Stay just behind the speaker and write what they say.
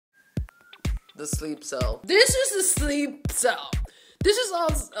the sleep cell. This is the sleep cell. This is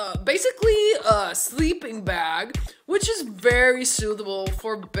basically a sleeping bag, which is very suitable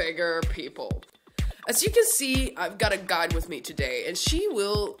for bigger people. As you can see, I've got a guide with me today, and she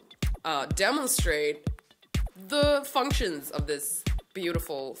will demonstrate the functions of this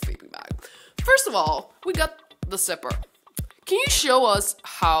beautiful sleeping bag. First of all, we got the zipper. Can you show us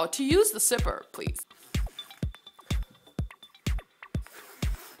how to use the zipper, please?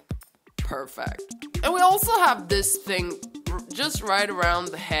 Perfect. And we also have this thing just right around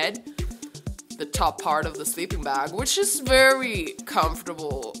the head, the top part of the sleeping bag, which is very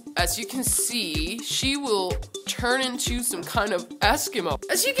comfortable. As you can see, she will turn into some kind of Eskimo.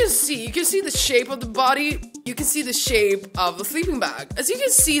 As you can see the shape of the body, you can see the shape of the sleeping bag. As you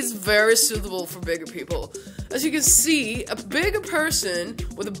can see, it's very suitable for bigger people. As you can see, a bigger person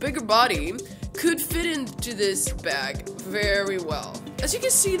with a bigger body could fit into this bag very well. As you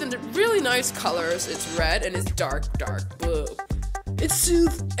can see, the really nice colors, it's red and it's dark blue. It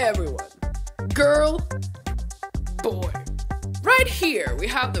soothes everyone. Girl, boy. Right here, we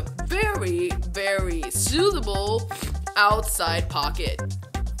have the very suitable outside pocket,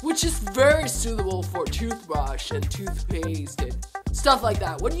 which is very suitable for toothbrush and toothpaste and stuff like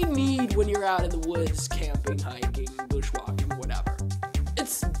that. What do you need when you're out in the woods, camping, hiking, bushwalking, whatever?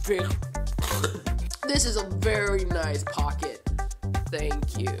 This is a very nice pocket.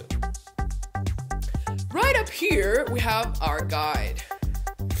 Thank you. Right up here, we have our guide.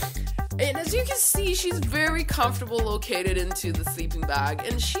 And as you can see, she's very comfortable located into the sleeping bag,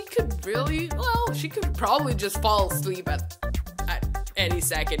 and she could probably just fall asleep at any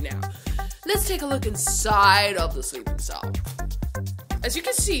second now. Let's take a look inside of the sleeping cell. As you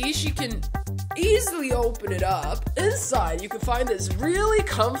can see, she can easily open it up. Inside, you can find this really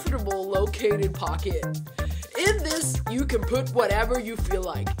comfortable located pocket. In this, you can put whatever you feel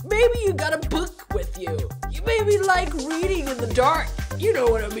like. Maybe you got a book with you. You maybe like reading in the dark. You know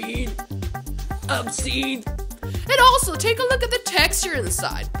what I mean. Obscene. And also, take a look at the texture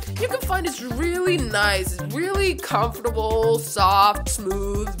inside. You can find it's really nice, really comfortable, soft,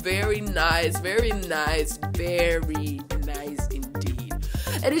 smooth, very nice indeed.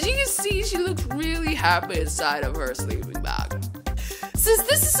 And as you can see, she looks really happy inside of her sleeping bag. Since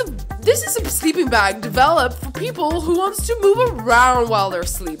this is a sleeping bag developed for people who wants to move around while they're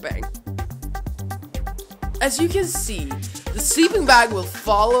sleeping. As you can see, the sleeping bag will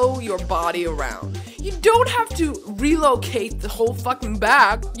follow your body around. You don't have to relocate the whole fucking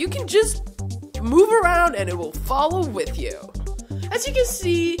bag. You can just move around and it will follow with you. As you can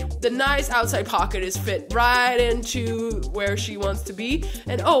see, the nice outside pocket is fit right into where she wants to be.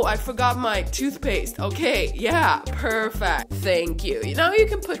 And oh, I forgot my toothpaste. Okay, yeah, perfect. Thank you. Now you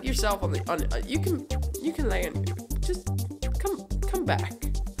can put yourself on you can lay on here. Just come back.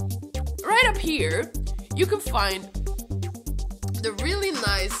 Right up here, you can find the really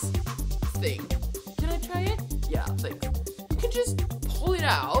nice thing. Can I try it? Yeah, thanks. You can just pull it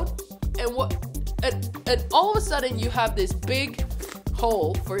out, and all of a sudden you have this big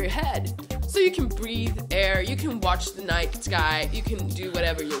hole for your head. So you can breathe air, you can watch the night sky, you can do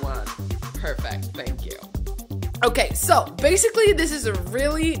whatever you want. Perfect, thank you. Okay, so basically this is a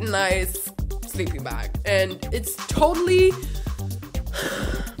really nice sleeping bag, and it's totally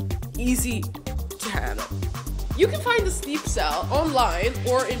easy to handle. You can find the sleep cell online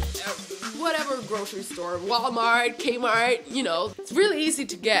or in whatever grocery store, Walmart, Kmart, you know. It's really easy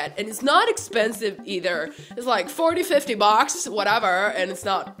to get, and it's not expensive either. It's like 40, 50 bucks, whatever, and it's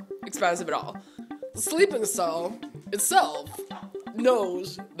not expensive at all. The sleeping cell itself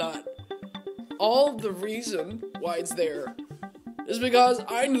knows that all the reason why it's there is because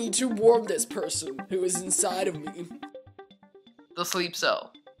I need to warm this person who is inside of me. The sleep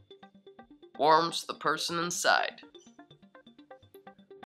cell warms the person inside.